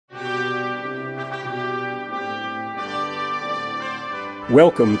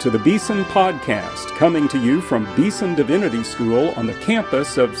Welcome to the Beeson Podcast, coming to you from Beeson Divinity School on the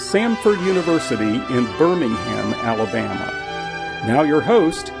campus of Samford University in Birmingham, Alabama. Now your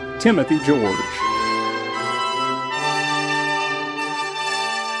host, Timothy George.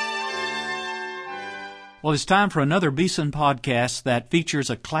 Well, it's time for another Beeson Podcast that features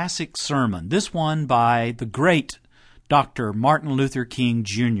a classic sermon, this one by the great Dr. Martin Luther King,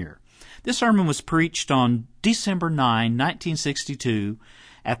 Jr. This sermon was preached on December 9, 1962,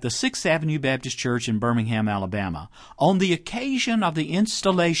 at the 6th Avenue Baptist Church in Birmingham, Alabama, on the occasion of the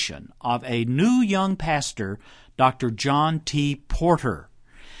installation of a new young pastor, Dr. John T. Porter.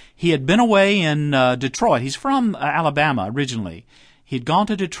 He had been away in Detroit. He's from Alabama originally. He'd gone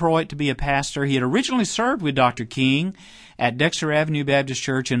to Detroit to be a pastor. He had originally served with Dr. King at Dexter Avenue Baptist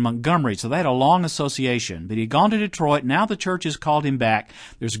Church in Montgomery, so they had a long association. But he'd gone to Detroit. Now the church has called him back.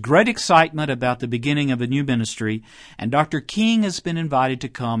 There's great excitement about the beginning of a new ministry, and Dr. King has been invited to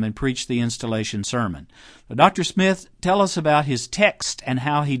come and preach the installation sermon. Now, Dr. Smith, tell us about his text and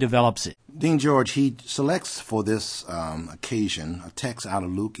how he develops it. Dean George, he selects for this occasion a text out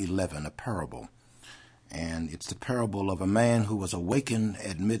of Luke 11, a parable. And it's the parable of a man who was awakened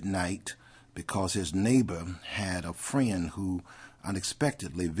at midnight because his neighbor had a friend who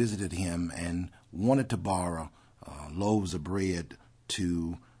unexpectedly visited him and wanted to borrow loaves of bread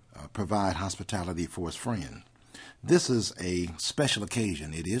to provide hospitality for his friend. This is a special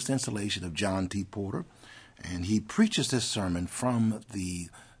occasion. It is the installation of John T. Porter, and he preaches this sermon from the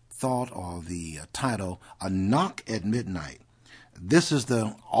thought or the title, A Knock at Midnight. This is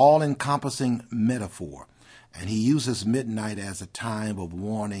the all-encompassing metaphor, and he uses midnight as a time of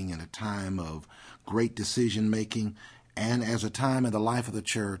warning and a time of great decision-making and as a time in the life of the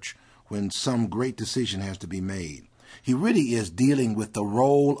church when some great decision has to be made. He really is dealing with the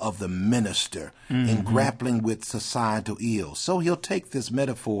role of the minister in grappling with societal ills. So he'll take this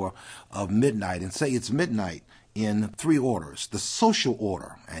metaphor of midnight and say it's midnight in three orders. The social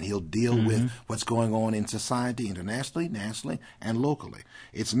order, and he'll deal with what's going on in society internationally, nationally, and locally.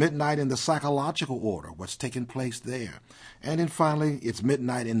 It's midnight in the psychological order, what's taking place there. And then finally, it's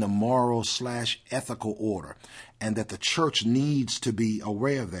midnight in the moral/ethical order, and that the church needs to be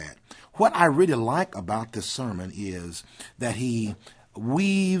aware of that. What I really like about this sermon is that he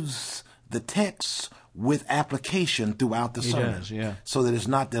weaves the text with application throughout the sermon, so that it's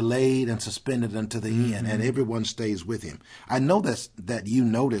not delayed and suspended until the end, and everyone stays with him. I know that you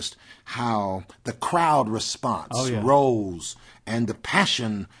noticed how the crowd response rose, and the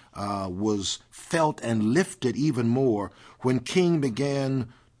passion was felt and lifted even more when King began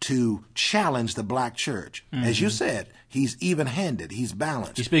to challenge the black church. As you said, he's even-handed, he's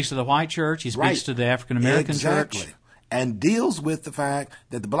balanced. He speaks to the white church, he speaks to the African-American church. And deals with the fact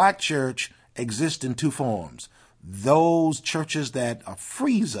that the black church exist in two forms. Those churches that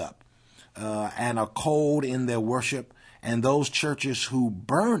freeze up and are cold in their worship, and those churches who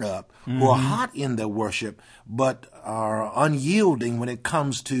burn up, who are hot in their worship, but are unyielding when it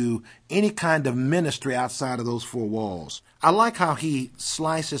comes to any kind of ministry outside of those four walls. I like how he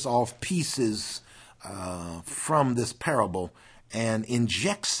slices off pieces from this parable and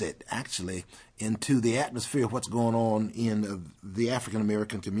injects it, actually, into the atmosphere of what's going on in the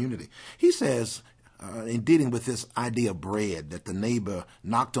African-American community. He says, in dealing with this idea of bread, that the neighbor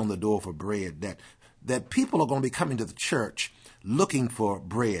knocked on the door for bread, that people are going to be coming to the church looking for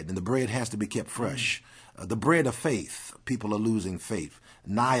bread, and the bread has to be kept fresh. The bread of faith, people are losing faith.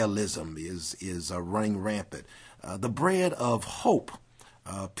 Nihilism is running rampant. The bread of hope,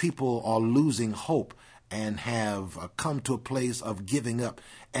 people are losing hope and have come to a place of giving up.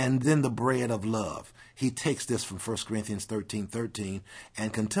 And then the bread of love. He takes this from 1 Corinthians 13:13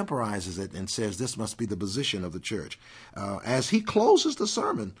 and contemporizes it and says this must be the position of the church. As he closes the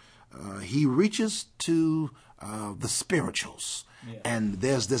sermon, he reaches to the spirituals. And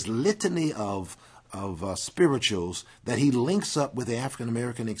there's this litany of spirituals that he links up with the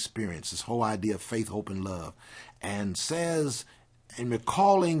African-American experience, this whole idea of faith, hope, and love, and says, in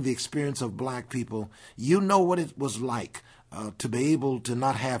recalling the experience of black people, you know what it was like to be able to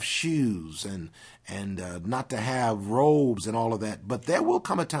not have shoes and not to have robes and all of that. But there will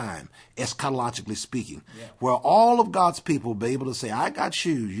come a time, eschatologically speaking, where all of God's people will be able to say, I got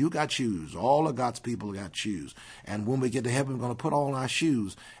shoes, you got shoes, all of God's people got shoes. And when we get to heaven, we're going to put on our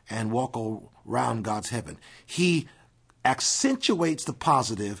shoes and walk around God's heaven. He accentuates the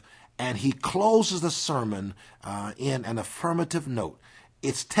positive, and he closes the sermon in an affirmative note.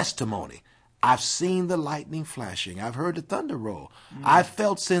 It's testimony. I've seen the lightning flashing. I've heard the thunder roll. I've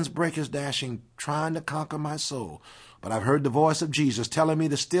felt sin's breakers dashing, trying to conquer my soul. but I've heard the voice of Jesus telling me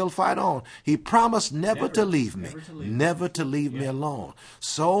to still fight on. He promised never to leave me, never to leave me alone.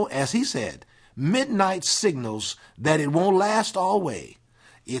 So, as he said, midnight signals that it won't last always.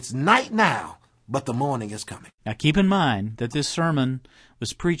 It's night now, but the morning is coming. Now keep in mind that this sermon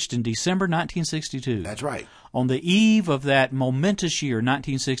was preached in December 1962. That's right. On the eve of that momentous year,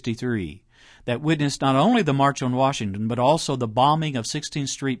 1963, that witnessed not only the March on Washington, but also the bombing of 16th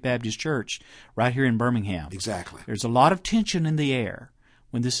Street Baptist Church right here in Birmingham. Exactly. There's a lot of tension in the air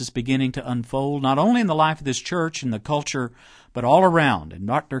when this is beginning to unfold, not only in the life of this church and the culture, but all around. And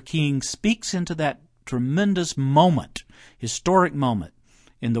Dr. King speaks into that tremendous moment, historic moment,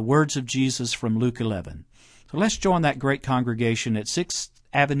 in the words of Jesus from Luke 11. So let's join that great congregation at 6th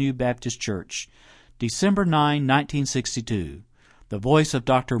Avenue Baptist Church, December 9, 1962. The voice of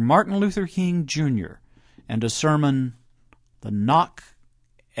Dr. Martin Luther King, Jr., and a sermon, The Knock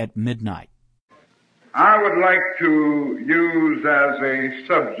at Midnight. I would like to use as a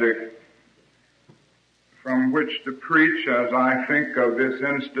subject from which to preach as I think of this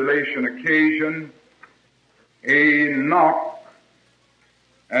installation occasion, a knock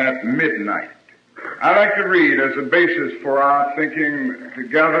at midnight. I'd like to read as a basis for our thinking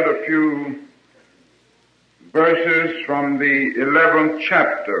together a few verses from the 11th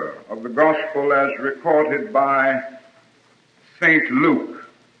chapter of the Gospel as recorded by St. Luke.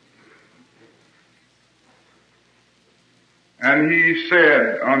 And he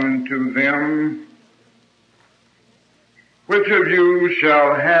said unto them, Which of you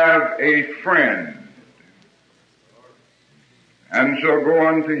shall have a friend, and shall go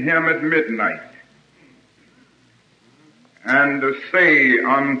unto him at midnight, and say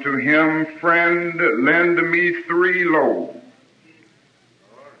unto him, Friend, lend me 3 loaves.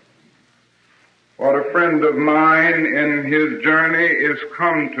 For a friend of mine in his journey is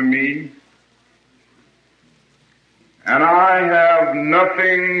come to me, and I have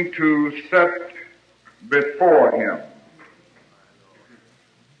nothing to set before him.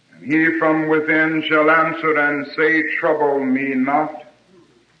 And he from within shall answer and say, Trouble me not.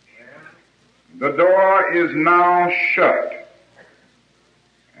 The door is now shut,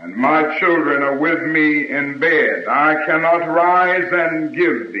 and my children are with me in bed. I cannot rise and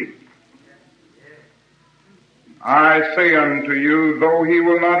give thee. I say unto you, though he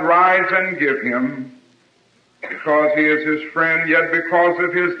will not rise and give him, because he is his friend, yet because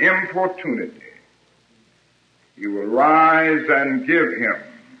of his importunity, he will rise and give him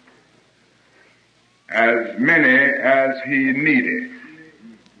as many as he needeth.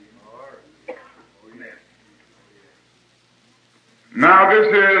 Now this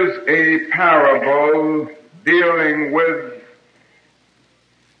is a parable dealing with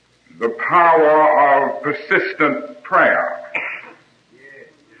the power of persistent prayer.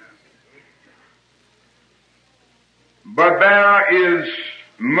 But there is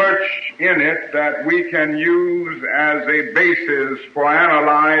much in it that we can use as a basis for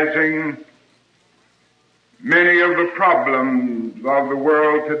analyzing many of the problems of the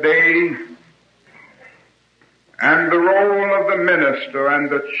world today, and the role of the minister and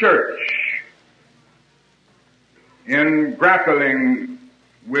the church in grappling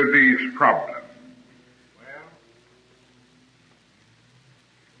with these problems.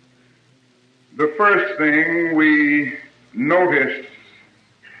 The first thing we notice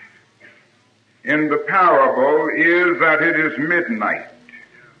in the parable is that it is midnight.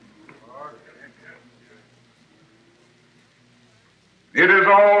 It is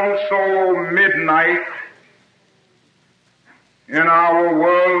also midnight in our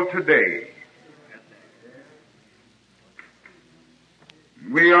world today.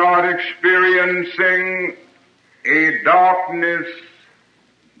 We are experiencing a darkness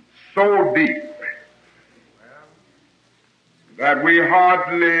so deep that we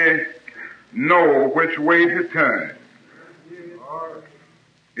hardly know which way to turn.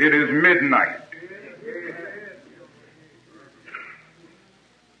 It is midnight.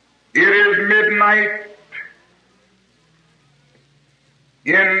 It is midnight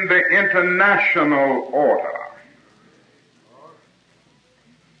in the international order.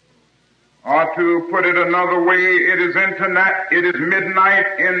 Or to put it another way, it is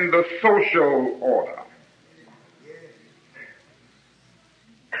midnight in the social order.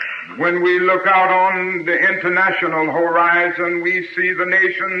 When we look out on the international horizon, we see the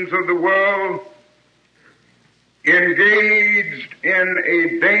nations of the world engaged in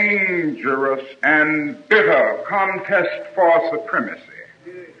a dangerous and bitter contest for supremacy.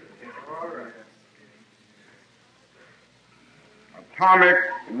 Atomic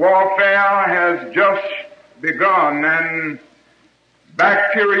warfare has just begun, and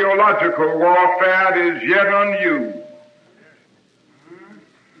bacteriological warfare is yet unused.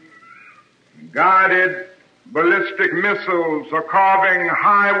 guided ballistic missiles are carving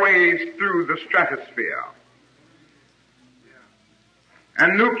highways through the stratosphere.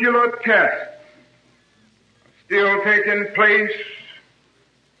 And nuclear tests are still taking place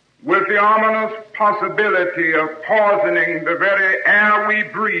with the ominous possibility of poisoning the very air we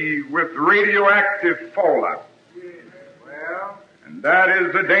breathe with radioactive fallout. And that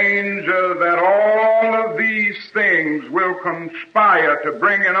is the danger that all of these things will conspire to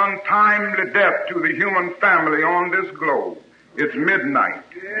bring an untimely death to the human family on this globe. It's midnight.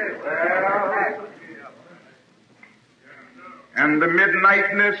 And the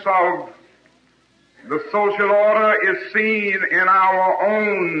midnightness of the social order is seen in our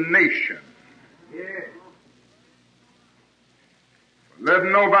own nation. Let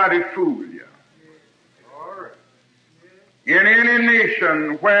nobody fool you. In any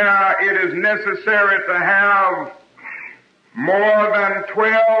nation where it is necessary to have more than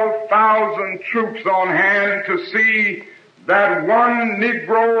 12,000 troops on hand to see that one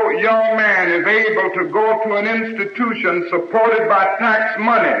Negro young man is able to go to an institution supported by tax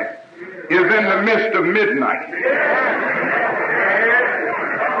money is in the midst of midnight.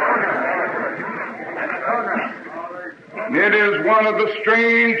 It is one of the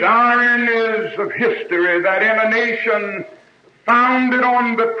strange ironies of history that in a nation founded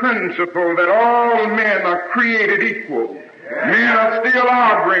on the principle that all men are created equal, men are still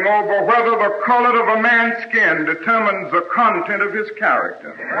arguing over whether the color of a man's skin determines the content of his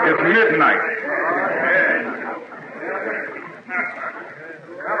character. It's midnight.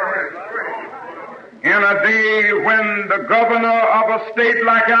 In a day when the governor of a state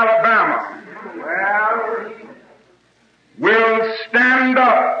like Alabama will stand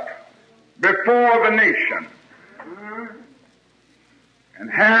up before the nation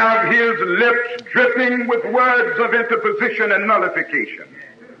and have his lips dripping with words of interposition and nullification,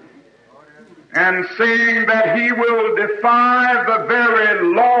 and saying that he will defy the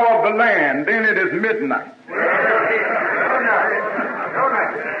very law of the land, then it is midnight.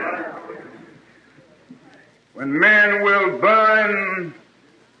 When men will burn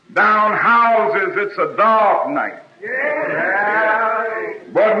down houses, it's a dark night.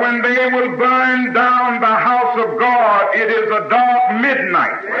 But when they will burn down the house of God, it is a dark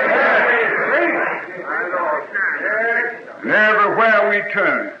midnight. And everywhere we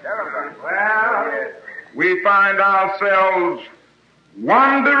turn, we find ourselves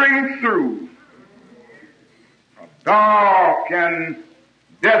wandering through a dark and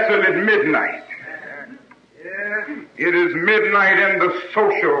desolate midnight. It is midnight in the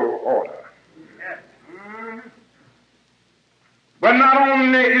social order. But not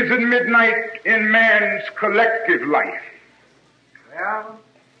only is it midnight in man's collective life,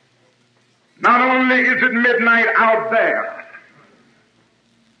 not only is it midnight out there,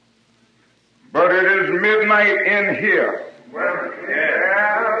 but it is midnight in here.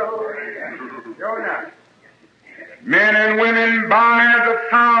 Men and women by the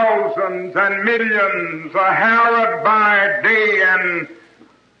thousands and millions are harrowed by day and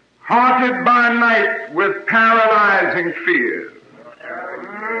haunted by night with paralyzing fears.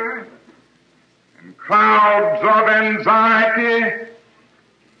 And clouds of anxiety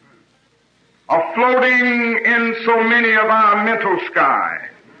are floating in so many of our mental skies.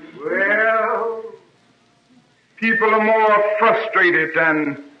 People are more frustrated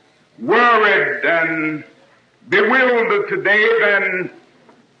and worried and bewildered today than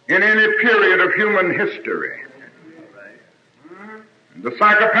in any period of human history. The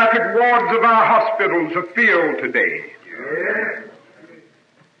psychopathic wards of our hospitals are filled today.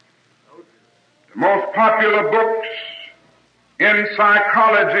 The most popular books in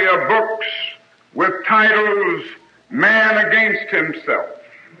psychology are books with titles Man Against Himself,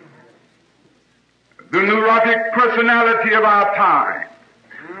 The Neurotic Personality of Our Time,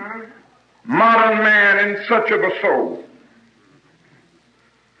 Modern Man in Search of a Soul.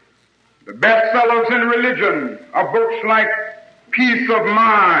 The bestsellers in religion are books like Peace of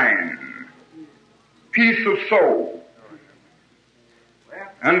Mind, Peace of Soul.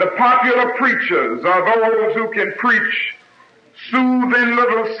 And the popular preachers are those who can preach soothing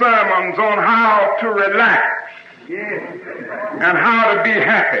little sermons on how to relax and how to be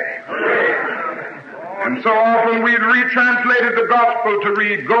happy. And so often we've retranslated the gospel to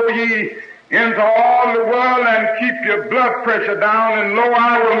read, Go ye into all the world and keep your blood pressure down, and lo,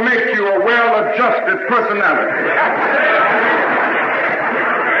 I will make you a well-adjusted personality.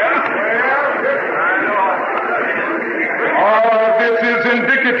 All this is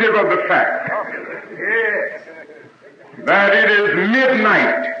indicative of the fact that it is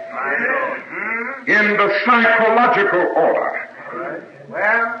midnight in the psychological order.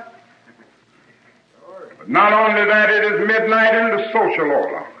 But not only that, it is midnight in the social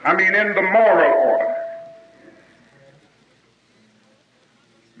order. In the moral order.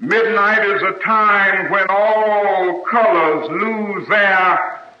 Midnight is a time when all colors lose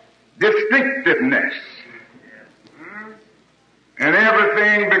their distinctiveness. And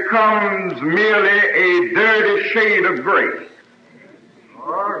everything becomes merely a dirty shade of gray.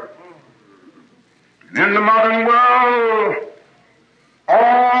 And in the modern world,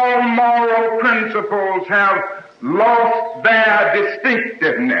 all moral principles have lost their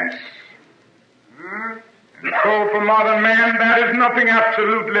distinctiveness. And so for modern man, that is nothing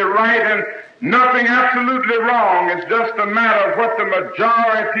absolutely right and nothing absolutely wrong. It's just a matter of what the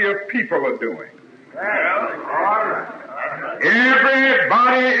majority of people are doing.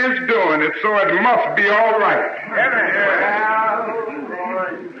 Everybody is doing it, so it must be all right.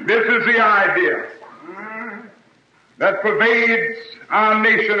 This is the idea that pervades our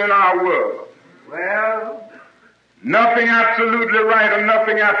nation and our world. Nothing absolutely right and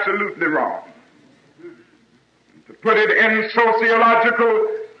nothing absolutely wrong. To put it in sociological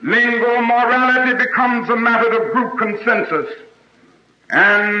lingo, morality becomes a matter of group consensus.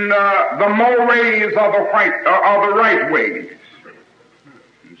 And the mores are the right ways.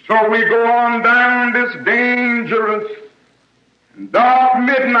 And so we go on down this dangerous and dark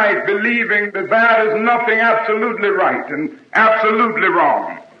midnight believing that there is nothing absolutely right and absolutely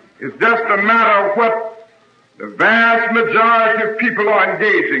wrong. It's just a matter of what the vast majority of people are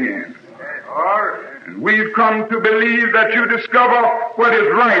engaging in. And we've come to believe that you discover what is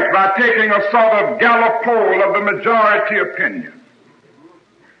right by taking a sort of Gallup poll of the majority opinion.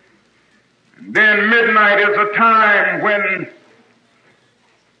 Then midnight is a time when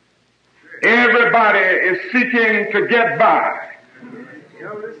everybody is seeking to get by.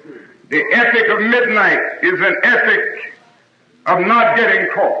 The ethic of midnight is an ethic of not getting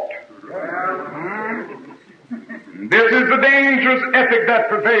caught. This is the dangerous ethic that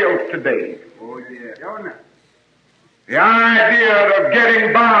prevails today. The idea of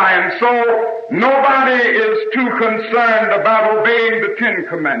getting by, and so nobody is too concerned about obeying the Ten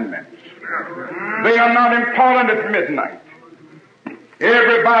Commandments. They are not important at midnight.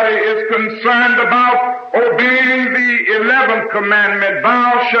 Everybody is concerned about obeying the 11th commandment,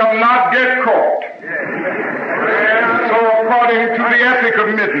 thou shalt not get caught. So according to the ethic of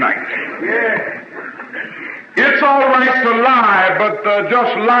midnight, it's all right to lie, but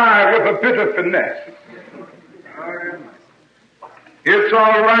just lie with a bit of finesse. It's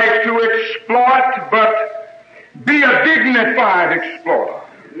all right to exploit, but be a dignified exploiter.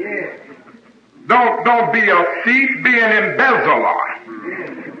 Don't be a thief, be an embezzler.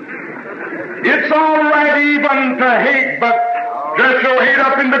 It's all right even to hate, but dress your hate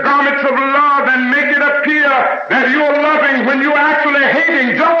up in the garments of love and make it appear that you're loving when you're actually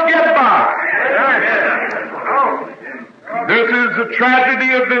hating. Just get by. This is the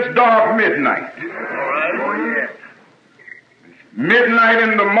tragedy of this dark midnight. Midnight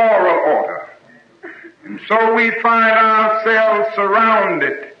in the moral order. And so we find ourselves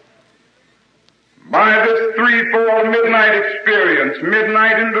surrounded by this threefold midnight experience.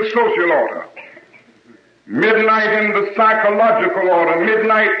 Midnight in the social order, midnight in the psychological order,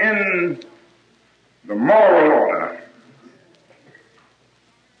 midnight in the moral order.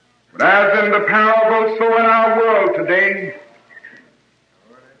 But as in the parable, so in our world today,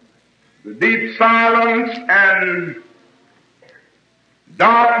 the deep silence and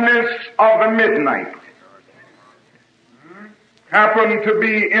darkness of the midnight happen to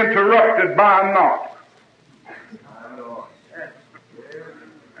be interrupted by a knock.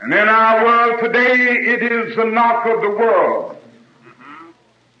 And in our world today, it is the knock of the world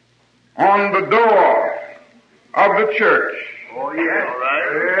on the door of the church.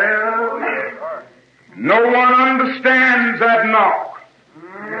 No one understands that knock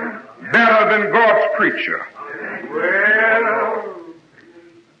better than God's preacher.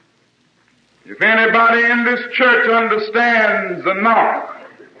 If anybody in this church understands the knock,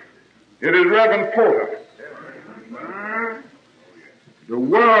 it is Reverend Porter. The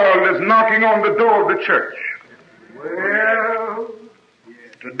world is knocking on the door of the church.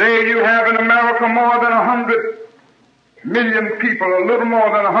 Today you have in America more than 100 million people, a little more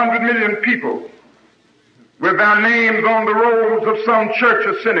than 100 million people, with their names on the rolls of some church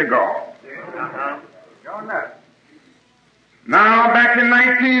or synagogue. Now, back in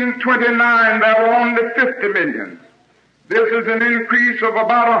 1929, there were only 50 million. This is an increase of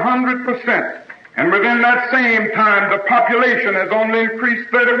about 100%. And within that same time, the population has only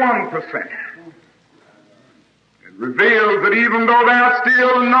increased 31%. It reveals that even though there are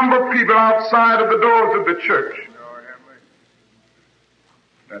still a number of people outside of the doors of the church,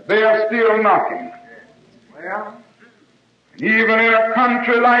 that they are still knocking. Even in a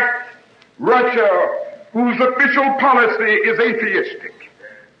country like Russia, whose official policy is atheistic,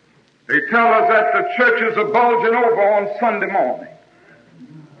 they tell us that the churches are bulging over on Sunday morning.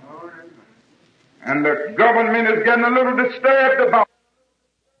 And the government is getting a little disturbed about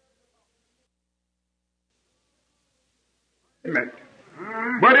it.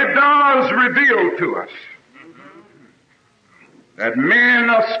 But it does reveal to us that men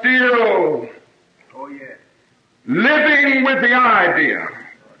are still living with the idea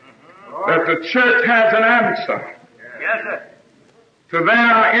that the church has an answer to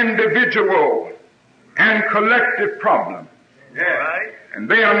their individual and collective problems. And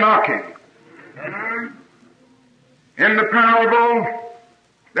they are knocking. In the parable,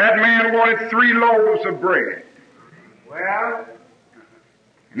 that man wanted 3 loaves of bread.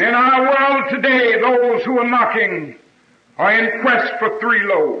 And in our world today, those who are knocking are in quest for 3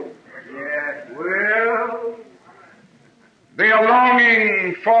 loaves. They are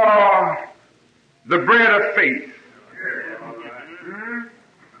longing for the bread of faith.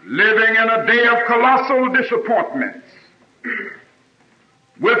 Living in a day of colossal disappointments,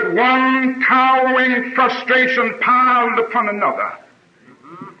 with one towering frustration piled upon another.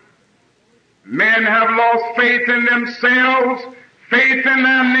 Men have lost faith in themselves, faith in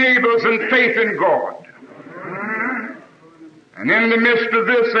their neighbors, and faith in God. And in the midst of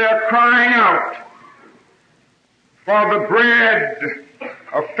this, they are crying out for the bread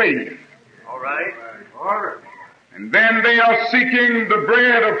of faith. And then they are seeking the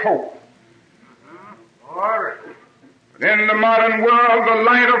bread of hope. But in the modern world, the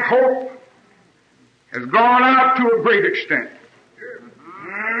light of hope has gone out to a great extent.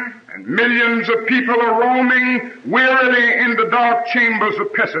 And millions of people are roaming wearily in the dark chambers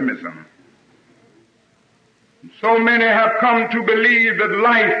of pessimism. And so many have come to believe that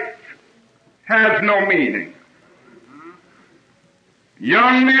life has no meaning.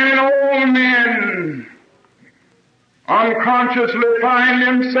 Young men and old men unconsciously find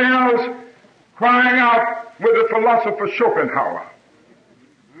themselves crying out with the philosopher Schopenhauer.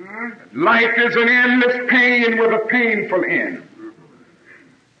 Life is an endless pain with a painful end.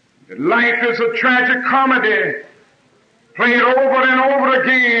 Life is a tragic comedy played over and over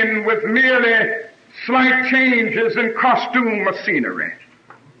again with merely slight changes in costume or scenery.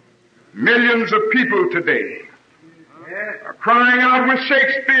 Millions of people today are crying out with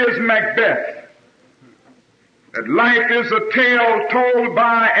Shakespeare's Macbeth that life is a tale told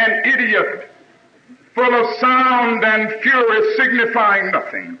by an idiot, full of sound and fury signifying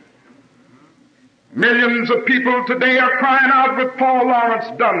nothing. Millions of people today are crying out with Paul Laurence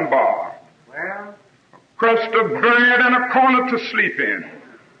Dunbar. A crust of bread and a corner to sleep in.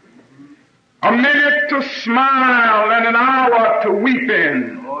 A minute to smile and an hour to weep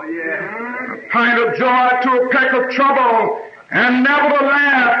in. A pint of joy to a peck of trouble, and never to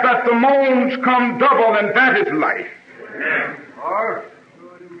laugh that the moans come double, and that is life.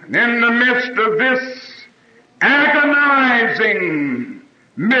 And in the midst of this agonizing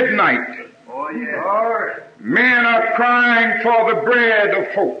midnight, men are crying for the bread of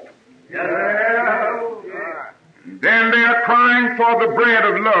hope. And then they are crying for the bread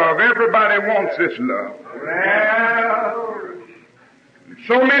of love. Everybody wants this love.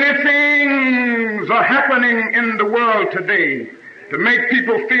 So many things are happening in the world today to make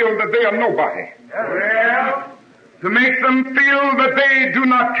people feel that they are nobody. To make them feel that they do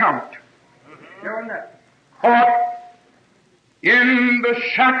not count. Caught in the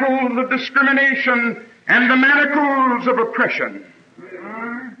shackles of discrimination and the manacles of oppression.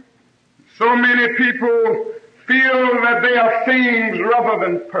 So many people feel that they are things rather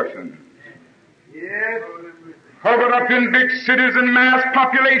than persons. Covered up in big cities and mass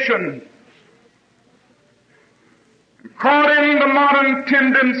populations. Caught in the modern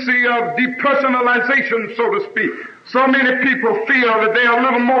tendency of depersonalization, so to speak. So many people feel that they are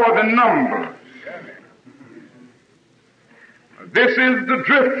little more than numbers. This is the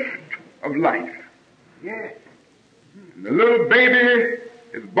drift of life. The little baby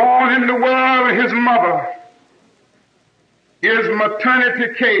is born in the world, his mother is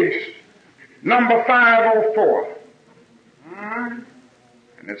maternity case number 504.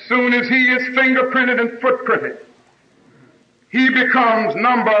 And as soon as he is fingerprinted and footprinted, he becomes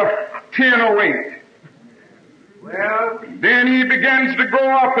number 1008. Then he begins to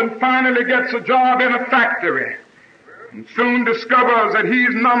grow up and finally gets a job in a factory. And soon discovers that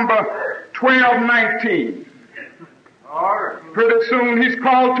he's number 1219. Pretty soon he's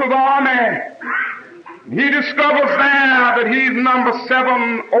called to the army. He discovers there that he's number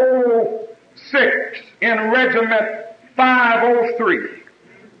 706 in regiment 503.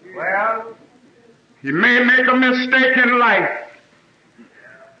 He may make a mistake in life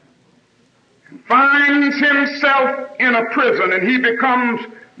and finds himself in a prison, and he becomes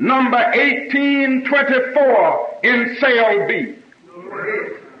number 1824 in cell B.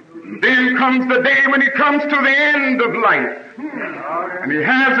 Then comes the day when he comes to the end of life, and he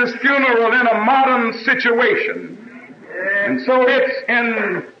has his funeral in a modern situation. And so it's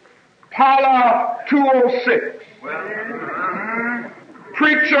in Parlor 206.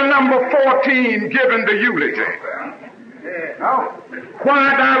 Preacher number 14 giving the eulogy.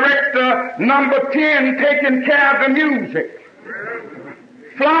 Choir director number 10 taking care of the music.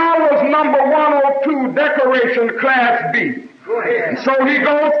 Flowers number 102, decoration class B. And so he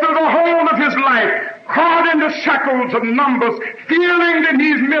goes through the whole of his life, caught in the shackles of numbers, feeling that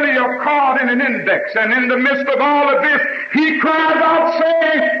he's merely a card in an index. And in the midst of all of this, he cries out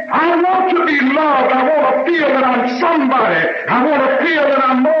saying, I want to be loved. I want to feel that I'm somebody. I want to feel that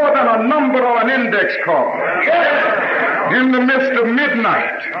I'm more than a number or an index card. In the midst of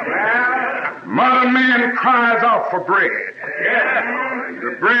midnight, modern man cries out for bread.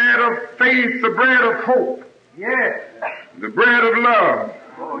 The bread of faith, the bread of hope. The bread of love.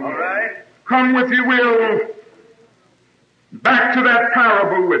 Come, if you will, back to that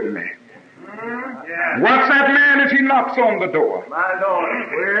parable with me. What's that man as he knocks on the door? My Lord.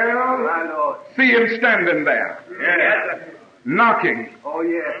 Well, my Lord. See him standing there, knocking. Oh,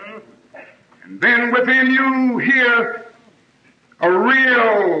 yes. And then within you hear a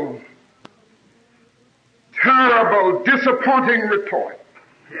real, terrible, disappointing retort.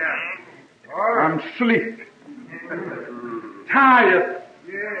 I'm asleep. Tired.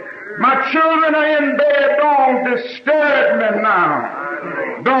 My children are in bed. Don't disturb me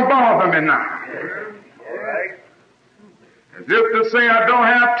now. Don't bother me now. As if to say, I don't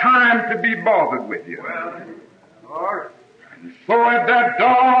have time to be bothered with you. And so at that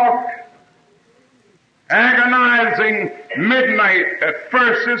dark, agonizing midnight, that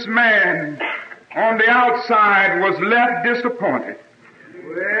first this man on the outside was left disappointed.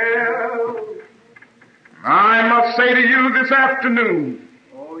 Well, I must say to you this afternoon,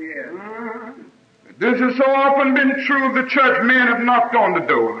 oh, yes. this has so often been true of the church. Men have knocked on the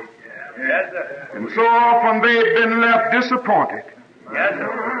door. Yes, sir. And so often they've been left disappointed. Yes,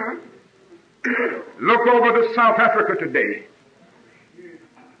 sir. Look over to South Africa today.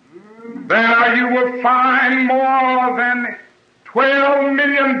 There you will find more than 12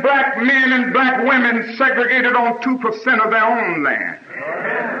 million black men and black women segregated on 2% of their own land.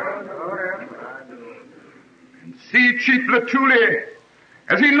 And see Chief Lutuli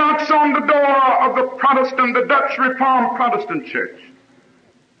as he knocks on the door of the Dutch Reformed Protestant Church.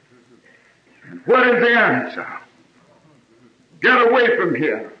 And what is the answer? Get away from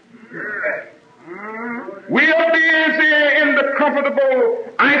here. We'll be busy in the comfortable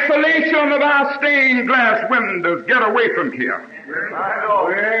isolation of our stained glass windows. Get away from here. Well,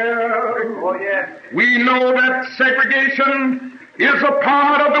 oh, yes. We know that segregation is a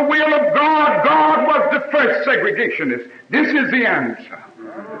part of the will of God. God was the first segregationist. This is the answer.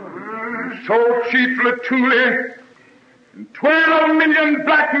 So Chief Lutuli and 12 million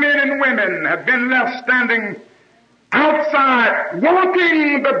black men and women have been left standing outside,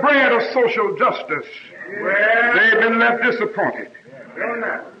 wanting the bread of social justice. They've been left disappointed.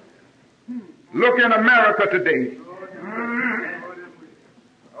 Look in America today.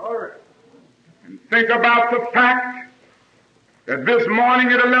 And think about the fact that this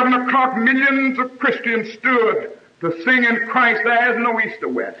morning at 11 o'clock millions of Christians stood to sing in Christ there is no east or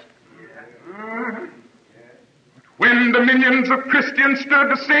west. When the millions of Christians stood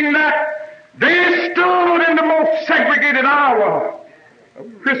to sing that, they stood in the most segregated hour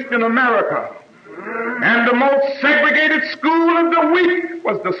of Christian America. And the most segregated school of the week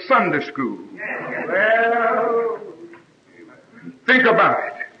was the Sunday school. Well, think about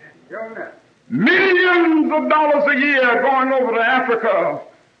it. Millions of dollars a year going over to Africa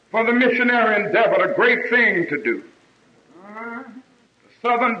for the missionary endeavor, a great thing to do. The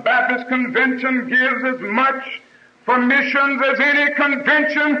Southern Baptist Convention gives as much for missions as any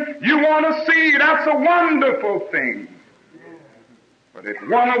convention you want to see. That's a wonderful thing. But if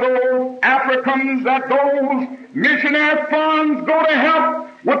one of those Africans that those missionary funds go to help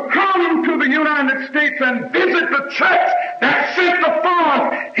would come to the United States and visit the church that sent the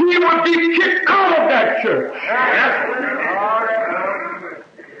funds, he would be kicked out of that church.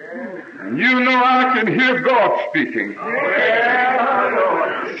 And you know I can hear God speaking.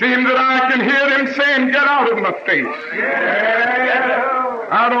 Seems that I can hear him saying, get out of my face.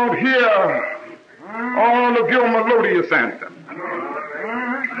 I don't hear all of your melodious anthems.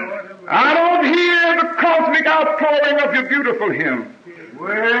 I don't hear the cosmic outpouring of your beautiful hymn.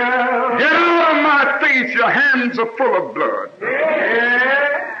 Get out of my face, your hands are full of blood.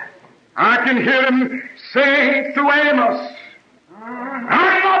 I can hear him saying through Amos,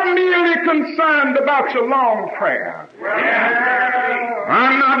 I'm not merely concerned about your long prayer.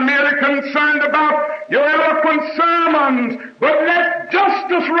 I'm not merely concerned about your eloquent sermons, but let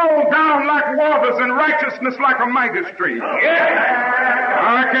justice roll down like waters and righteousness like a mighty stream.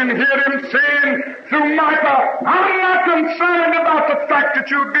 I can hear him saying through Micah, I'm not concerned about the fact that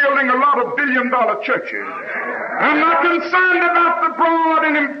you're building a lot of billion-dollar churches. I'm not concerned about the broad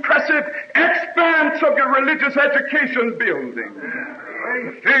and impressive expanse of your religious education building.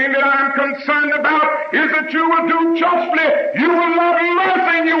 The thing that I'm concerned about is that you will do justly, you will love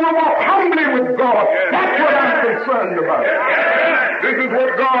mercy, and you will walk humbly with God. That's what I'm concerned about. This is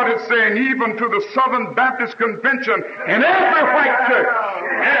what God is saying even to the Southern Baptist Convention and every white church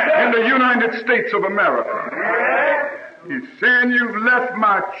in the United States of America. He's saying, you've left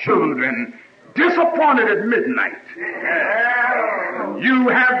my children disappointed at midnight. You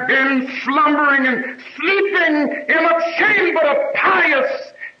have been slumbering and sleeping in a chamber of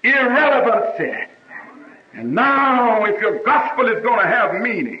pious irrelevancy. And now, if your gospel is going to have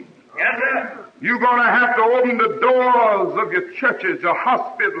meaning, you're going to have to open the doors of your churches, your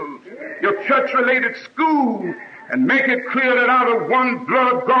hospitals, your church-related schools, and make it clear that out of one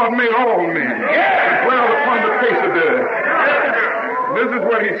blood God made all men and dwell upon the face of the earth. This is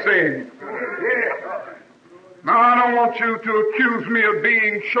what he's saying. Now, I don't want you to accuse me of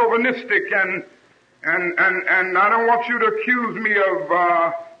being chauvinistic and I don't want you to accuse me of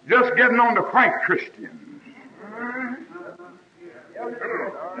just getting on to white Christians.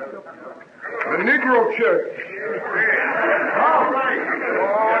 The Negro church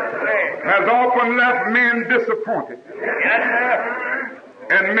has often left men disappointed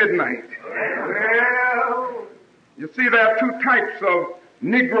at midnight. You see, there are two types of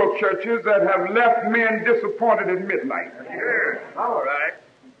Negro churches that have left men disappointed at midnight. All right.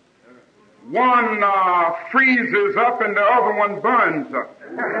 One freezes up and the other one burns up.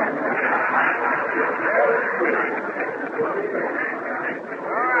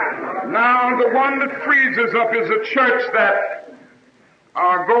 Now, the one that freezes up is a church that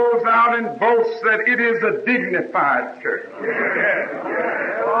goes out and boasts that it is a dignified church.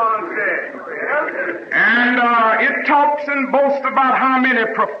 And it talks and boasts about how many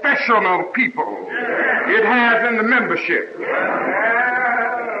professional people it has in the membership.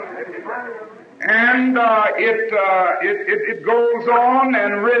 And it goes on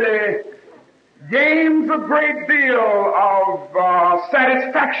and really gains a great deal of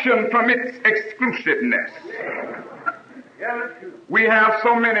satisfaction from its exclusiveness. We have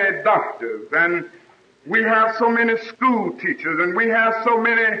so many doctors, and we have so many school teachers, and we have so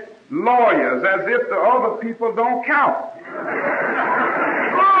many lawyers, as if the other people don't count.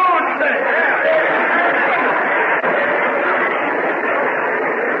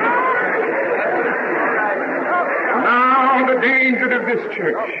 Now, the danger of this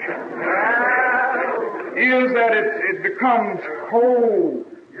church is that it becomes cold.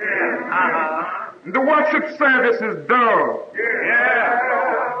 The worship service is dull.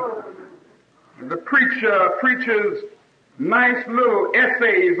 The preacher preaches nice little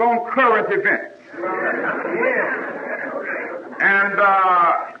essays on current events. And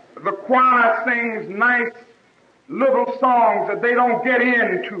the choir sings nice little songs that they don't get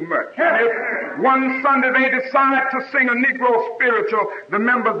in too much. And if one Sunday they decide to sing a Negro spiritual, the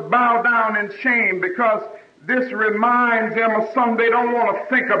members bow down in shame because this reminds them of something they don't want to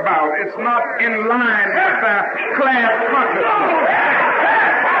think about. It's not in line with their class consciousness.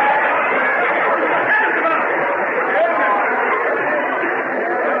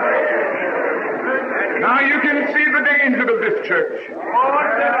 Now you can see the danger of this church.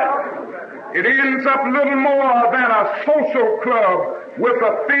 It ends up little more than a social club with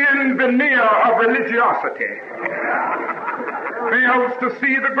a thin veneer of religiosity. Fails to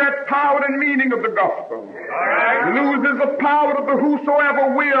see the great power and meaning of the gospel. Loses the power of the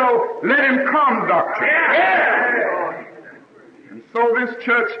whosoever will, let him come doctrine. And so this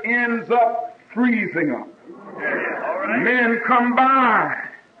church ends up freezing up. Men come by,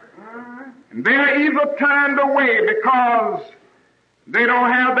 and they're either turned away because they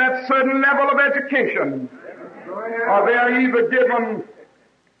don't have that certain level of education, or they're either given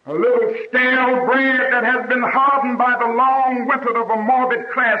a little stale bread that has been hardened by the long winter of a morbid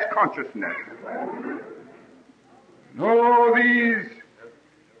class consciousness. Oh, these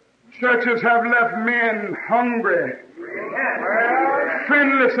churches have left men hungry,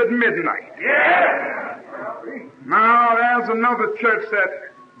 friendless at midnight. Now there's another church that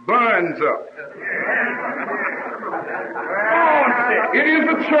burns up. It is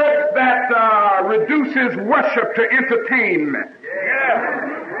a church that reduces worship to entertainment.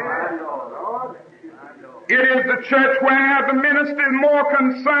 It is the church where the minister is more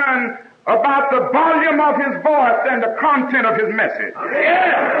concerned about the volume of his voice than the content of his message.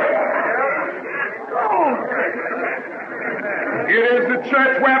 It is the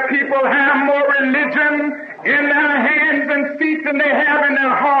church where people have more religion in their hands and feet than they have in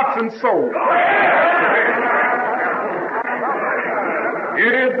their hearts and souls.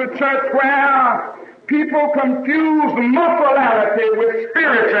 It is the church where people confuse morality with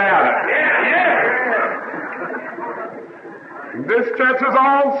spirituality. This church has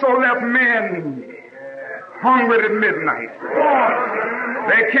also left men hungry at midnight.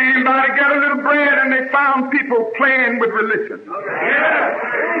 They came by to get a little bread and they found people playing with religion.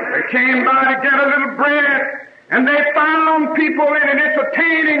 They came by to get a little bread and they found people in an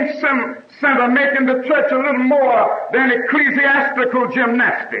entertaining center making the church a little more than ecclesiastical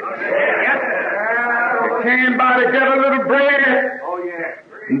gymnastics. They came by to get a little bread.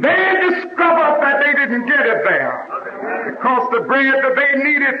 They discovered that they didn't get it there because the bread that they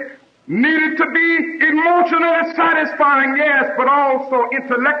needed to be emotionally satisfying, yes, but also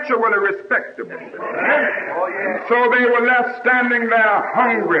intellectually respectable. So they were left standing there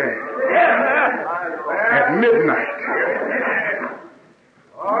hungry at midnight.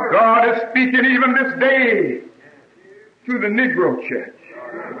 God is speaking even this day to the Negro church.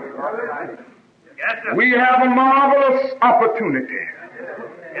 We have a marvelous opportunity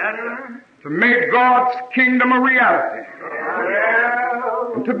to make God's kingdom a reality.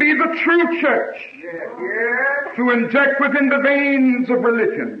 And to be the true church, to inject within the veins of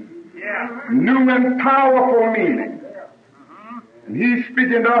religion new and powerful meaning. And He's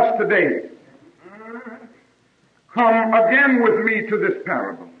speaking to us today. Come again with me to this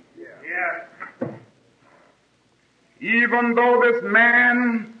parable. Even though this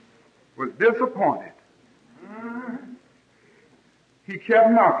man was disappointed, he kept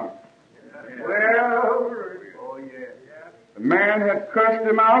knocking. The man had cursed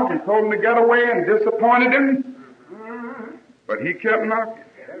him out and told him to get away and disappointed him, but he kept knocking.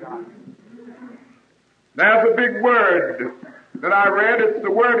 There's a big word that I read. It's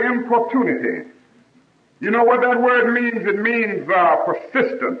the word importunity. You know what that word means? It means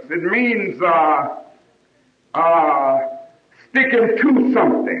persistence. It means sticking to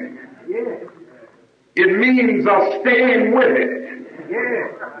something. It means staying with it.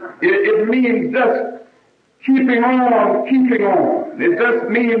 It means just keeping on. It just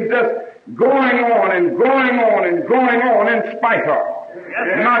means just going on and going on and going on in spite of,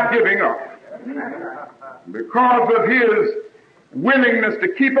 not giving up. Because of his willingness to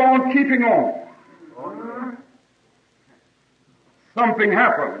keep on keeping on, something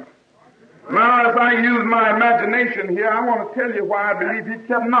happened. Now, as I use my imagination here, I want to tell you why I believe he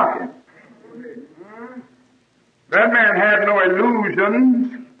kept knocking. That man had no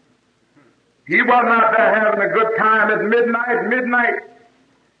illusions. He was not there having a good time at midnight. Midnight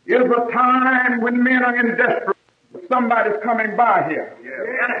is a time when men are in desperate. Somebody's coming by here.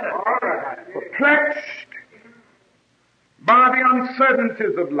 Perplexed by the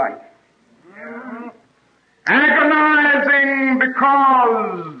uncertainties of life. Agonizing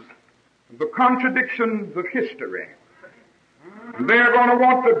because of the contradictions of history. They're going to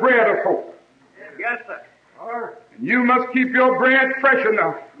want the bread of hope. Yes, sir. You must keep your bread fresh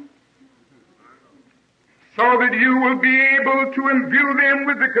enough so that you will be able to imbue them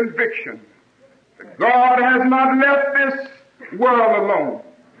with the conviction that God has not left this world alone,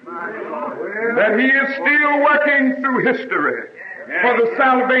 that He is still working through history for the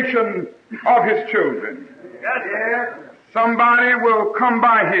salvation of His children. Somebody will come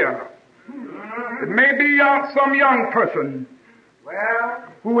by here. It may be some young person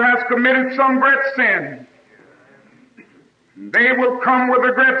who has committed some great sin. They will come with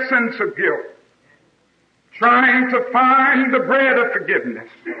a great sense of guilt, trying to find the bread of forgiveness.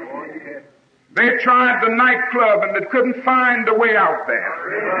 They tried the nightclub and they couldn't find a way out there.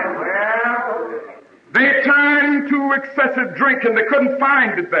 They turned to excessive drink and they couldn't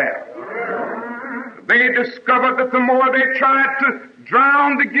find it there. They discovered that the more they tried to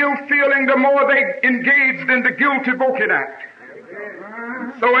drown the guilt feeling, the more they engaged in the guilt-evoking act.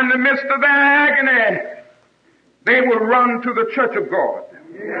 So in the midst of their agony, they will run to the church of God.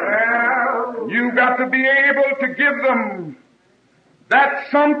 You've got to be able to give them that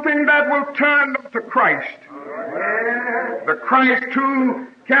something that will turn them to Christ. The Christ who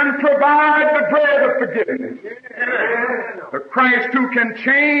can provide the bread of forgiveness. The Christ who can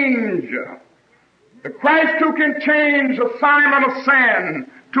change. The Christ who can change a Simon of sand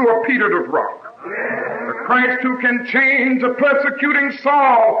to a Peter of rock. The Christ who can change a persecuting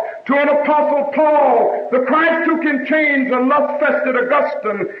Saul to an apostle Paul. The Christ who can change a lust-fested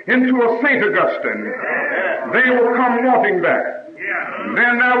Augustine into a Saint Augustine. They will come wanting that.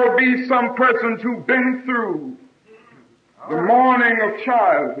 Then there will be some persons who've been through the morning of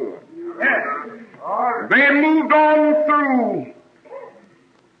childhood. They moved on through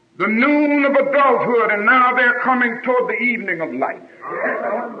the noon of adulthood, and now they're coming toward the evening of life.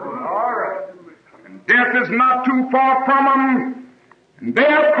 And death is not too far from them. And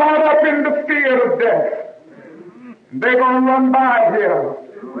they're caught up in the fear of death. And they're going to run by here,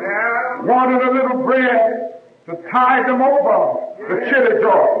 wanting a little bread to tide them over the chilly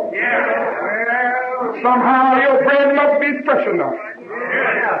Jordan. Somehow your bread must be fresh enough.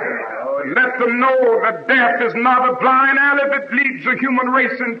 Let them know that death is not a blind alley that leads the human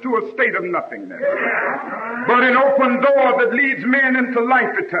race into a state of nothingness, but an open door that leads men into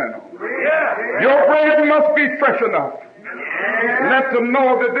life eternal. Your bread must be fresh enough. Let them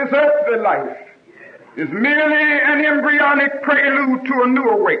know that this earthly life is merely an embryonic prelude to a new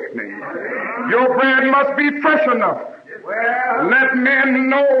awakening. Your bread must be fresh enough. Let men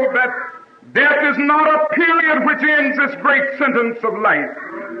know that death is not a period which ends this great sentence of life,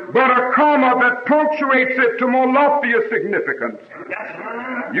 but a comma that punctuates it to more loftier significance.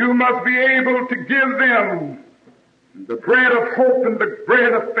 You must be able to give them the bread of hope and the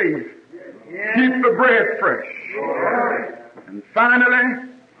bread of faith. Keep the bread fresh. And finally,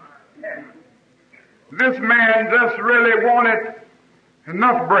 this man just really wanted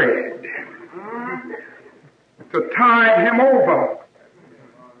enough bread to tide him over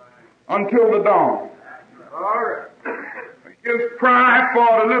until the dawn. His cry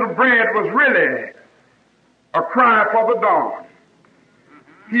for the little bread was really a cry for the dawn.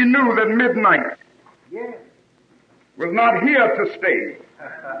 He knew that midnight was not here to stay.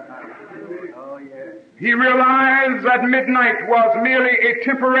 He realized that midnight was merely a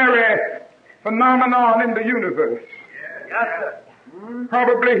temporary phenomenon in the universe.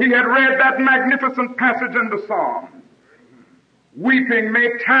 Probably he had read that magnificent passage in the Psalm. Weeping may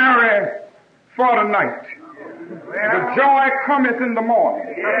tarry for the night, the joy cometh in the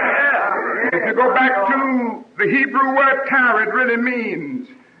morning. If you go back to the Hebrew word tarry, it really means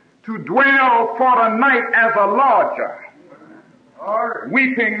to dwell for a night as a lodger.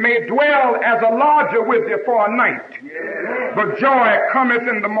 Weeping may dwell as a lodger with you for a night, but joy cometh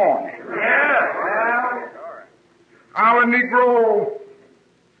in the morning. Our Negro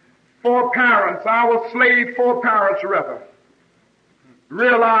foreparents, our slave foreparents rather,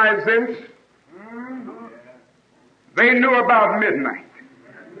 realize this. They knew about midnight.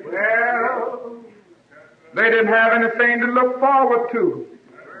 They didn't have anything to look forward to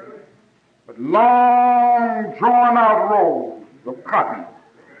but long drawn out rolls of cotton,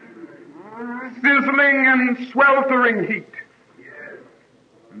 sizzling and sweltering heat,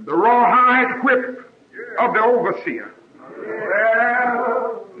 the rawhide whip of the overseer.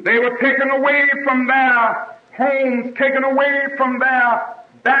 They were taken away from their homes, taken away from their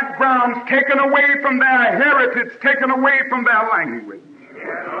backgrounds, taken away from their heritage, taken away from their language.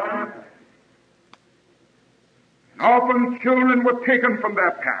 Often children were taken from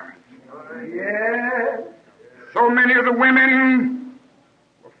their parents. So many of the women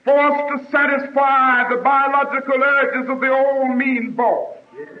were forced to satisfy the biological urges of the old mean boss.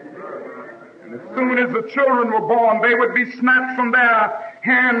 And as soon as the children were born, they would be snatched from their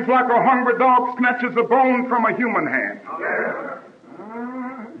hands like a hungry dog snatches a bone from a human hand.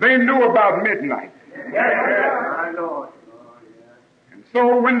 They knew about midnight. And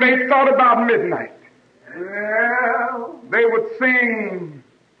so when they thought about midnight, they would sing,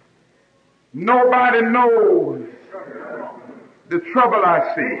 "Nobody knows the trouble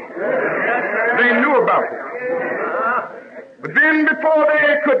I see." They knew about it. But then before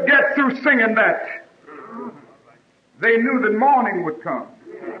they could get through singing that, they knew that morning would come.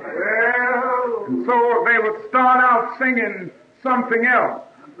 And so they would start out singing something else.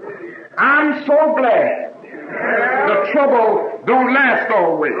 I'm so glad the trouble don't last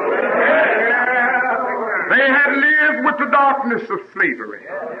always. They had lived with the darkness of slavery.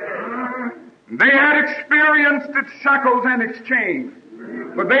 They had experienced its shackles and its chains.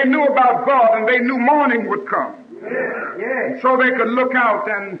 But they knew about God, and they knew morning would come. And so they could look out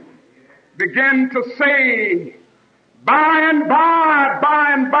and begin to say, by and by,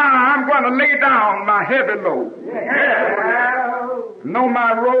 I'm going to lay down my heavy load. Know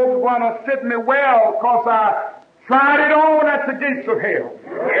my robe's going to fit me well, because I tried it on at the gates of hell.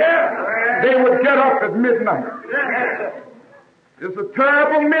 They would get up at midnight. It's a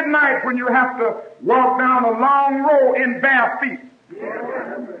terrible midnight when you have to walk down a long road in bare feet.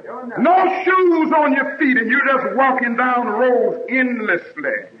 No shoes on your feet, and you're just walking down rows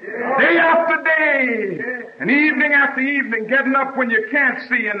endlessly. Day after day, and evening after evening, getting up when you can't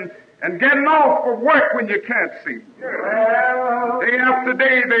see and getting off for work when you can't see. Day after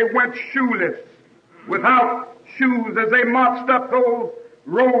day, they went shoeless, without shoes, as they marched up those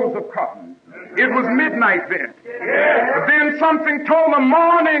rows of cotton. It was midnight then. But then something told them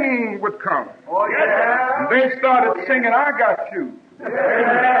morning would come. And they started singing, I got shoes.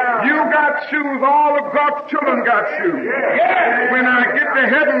 You got shoes. All of God's children got shoes. When I get to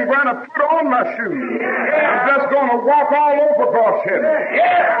heaven, I'm going to put on my shoes. I'm just going to walk all over God's heaven.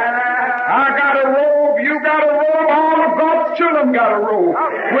 I got a robe. You got a robe. All of God's children got a robe.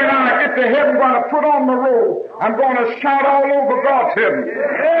 When I get to heaven, I'm going to put on my robe. I'm going to shout all over God's heaven.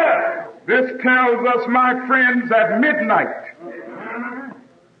 This tells us, my friends, that midnight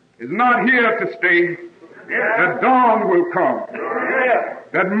is not here to stay. That dawn will come.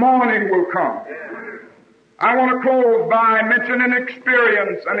 That morning will come. I want to close by mentioning an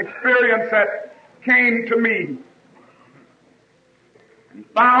experience that came to me.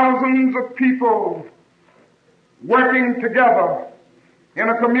 Thousands of people working together in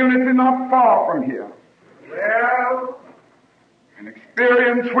a community not far from here. An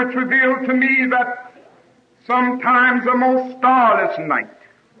experience which revealed to me that sometimes the most starless night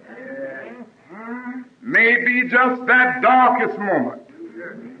may be just that darkest moment,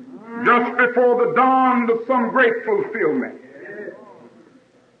 just before the dawn of some great fulfillment.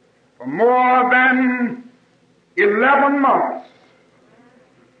 For more than 11 months,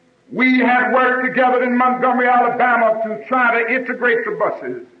 we had worked together in Montgomery, Alabama to try to integrate the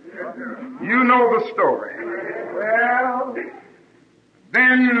buses. You know the story.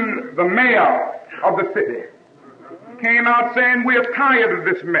 Then the mayor of the city came out saying, we are tired of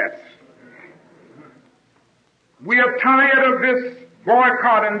this mess. We are tired of this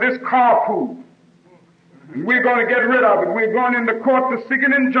boycott and this carpool. And we're going to get rid of it. We're going into court to seek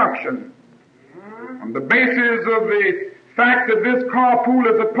an injunction on the basis of the fact that this carpool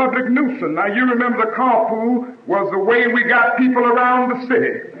is a public nuisance. Now, you remember the carpool was the way we got people around the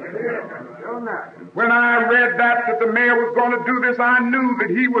city. When I read that the mayor was going to do this, I knew that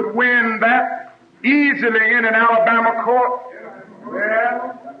he would win that easily in an Alabama court.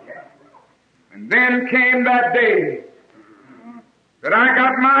 And then came that day that I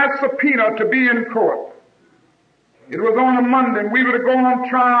got my subpoena to be in court. It was on a Monday, and we were to go on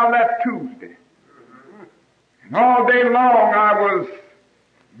trial that Tuesday. And all day long I was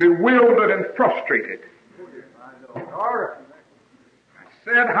bewildered and frustrated. I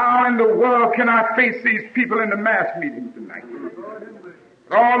said, how in the world can I face these people in the mass meeting tonight?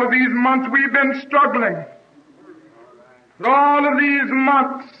 For all of these months we've been struggling. For all of these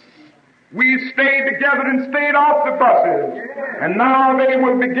months we stayed together and stayed off the buses. And now they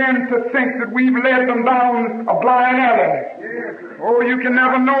will begin to think that we've led them down a blind alley. Oh, you can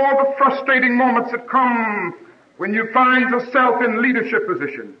never know the frustrating moments that come when you find yourself in leadership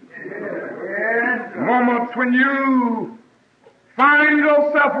position. Moments when you find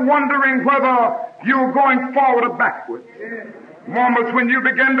yourself wondering whether you're going forward or backward. Moments when you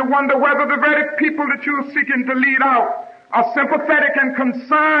begin to wonder whether the very people that you're seeking to lead out are sympathetic and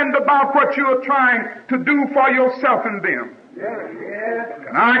concerned about what you are trying to do for yourself and them.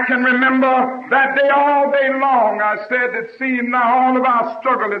 And I can remember that day all day long I said it seemed now all of our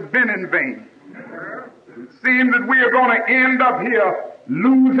struggle has been in vain. It seemed that we are going to end up here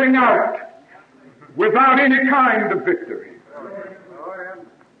losing out without any kind of victory.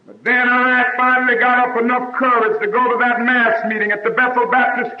 But then I finally got up enough courage to go to that mass meeting at the Bethel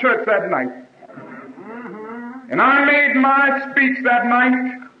Baptist Church that night. And I made my speech that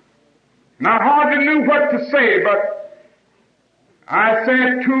night, and I hardly knew what to say, but I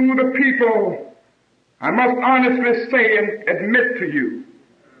said to the people, I must honestly say and admit to you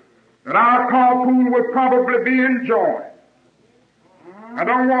that our carpool would probably be enjoyed. I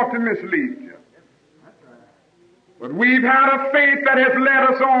don't want to mislead you. But we've had a faith that has led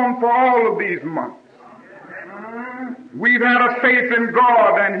us on for all of these months. We've had a faith in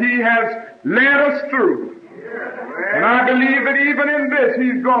God, and He has led us through. And I believe that even in this,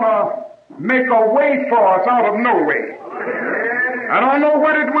 He's going to make a way for us out of no way. I don't know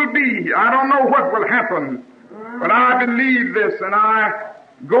what it will be. I don't know what will happen. But I believe this, and I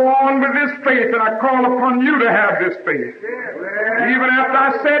go on with this faith, and I call upon you to have this faith. Even after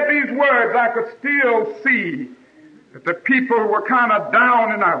I said these words, I could still see that the people were kind of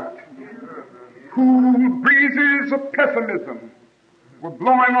down and out. Cool breezes of pessimism were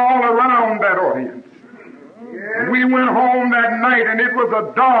blowing all around that audience. We went home that night, and it was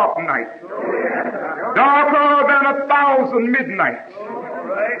a dark night. Darker than 1,000 midnights.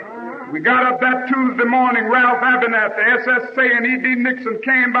 We got up that Tuesday morning. Ralph Abernathy, the SSA, and E.D. Nixon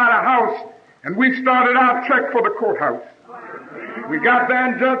came by the house, and we started our trek for the courthouse. We got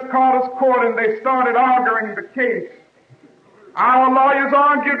there in Judge Carter's court, and they started arguing the case. Our lawyers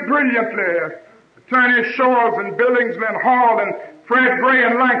argued brilliantly. Attorney Shores and Billingsley Hall and Fred Gray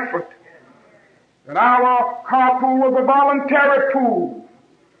and Langford. That our carpool was a voluntary pool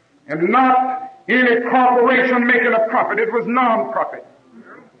and not any corporation making a profit. It was non-profit.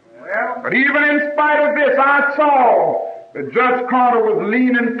 But even in spite of this, I saw that Judge Carter was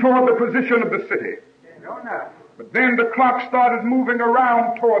leaning toward the position of the city. But then the clock started moving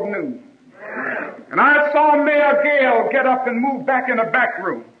around toward noon. And I saw Mayor Gale get up and move back in a back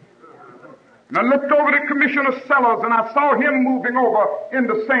room. And I looked over to Commissioner Sellers, and I saw him moving over in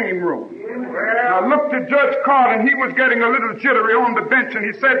the same room. And I looked at Judge Carter, and he was getting a little jittery on the bench, and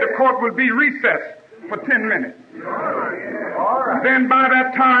he said the court will be recessed for 10 minutes. And then by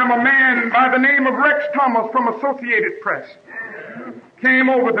that time, a man by the name of Rex Thomas from Associated Press came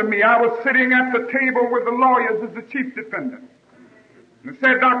over to me. I was sitting at the table with the lawyers as the chief defendant. And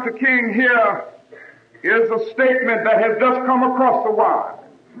said, Dr. King, here is a statement that has just come across the wire.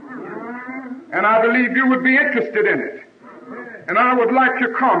 And I believe you would be interested in it. And I would like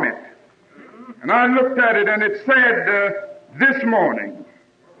your comment. And I looked at it, and it said, this morning,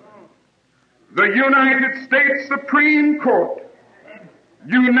 the United States Supreme Court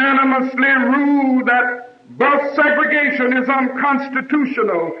unanimously ruled that bus segregation is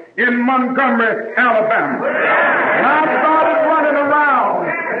unconstitutional in Montgomery, Alabama. And I started running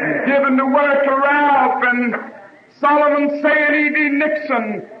around, giving the word to Ralph and Solomon Say and E.D.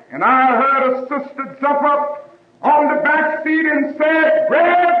 Nixon. And I heard a sister jump up on the back seat and said,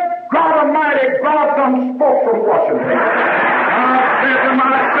 "Great God Almighty, God done spoke from Washington." I said to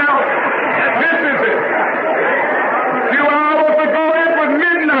myself, this is it. A few hours ago it was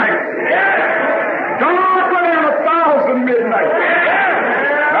midnight. Darker than 1,000 midnight.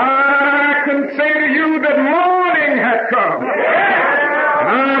 I can say to you that morning had come.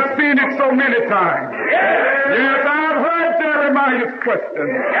 I've seen it so many times. Yes, I've heard Jeremiah's question.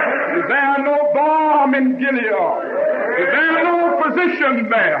 Is there no balm in Gilead? Is there no physician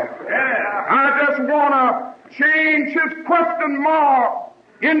there? I just want to change his question mark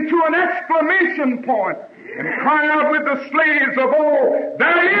into an exclamation point and cry out with the slaves of old,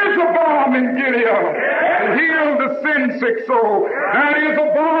 there is a balm in Gilead to heal the sin-sick soul. There is a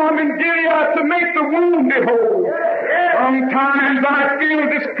balm in Gilead to make the wounded whole. Sometimes I feel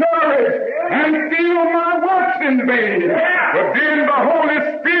discouraged and feel my works in vain. But then the Holy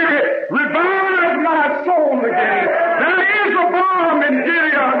Spirit revives my soul again. There is a balm in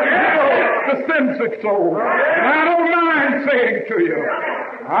Gilead to heal the sin-sick soul. And I don't mind saying to you,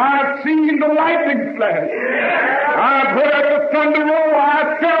 I've seen the lightning flash. I've heard the thunder roll.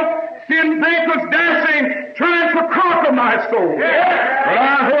 I've felt sin breakers dancing, trying to conquer my soul. But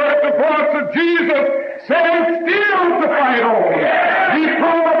I heard the voice of Jesus saying still to fight on. He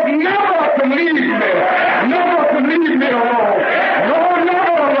promised never to leave me, never to leave me alone. No,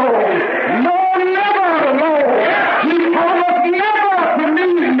 never alone. No, never alone. He promised never to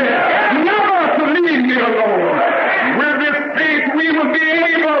leave me, never to leave me alone. With this faith we will be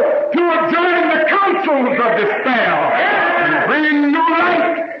able to adjourn the councils of despair and bring new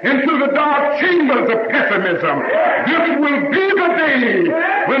light into the dark chambers of pessimism. This will be the day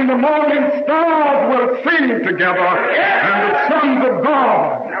when the morning stars will sing together and the sons of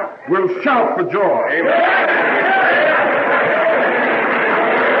God will shout for joy. Amen.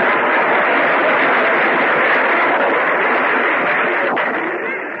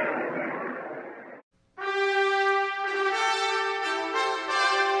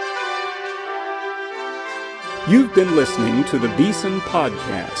 You've been listening to the Beeson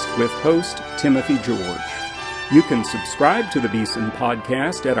Podcast with host Timothy George. You can subscribe to the Beeson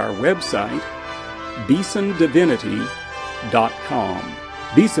Podcast at our website, BeesonDivinity.com.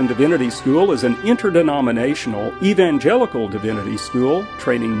 Beeson Divinity School is an interdenominational evangelical divinity school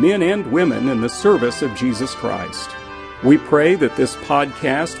training men and women in the service of Jesus Christ. We pray that this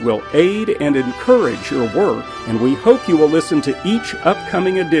podcast will aid and encourage your work, and we hope you will listen to each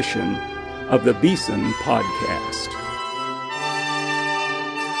upcoming edition of the Beeson Podcast.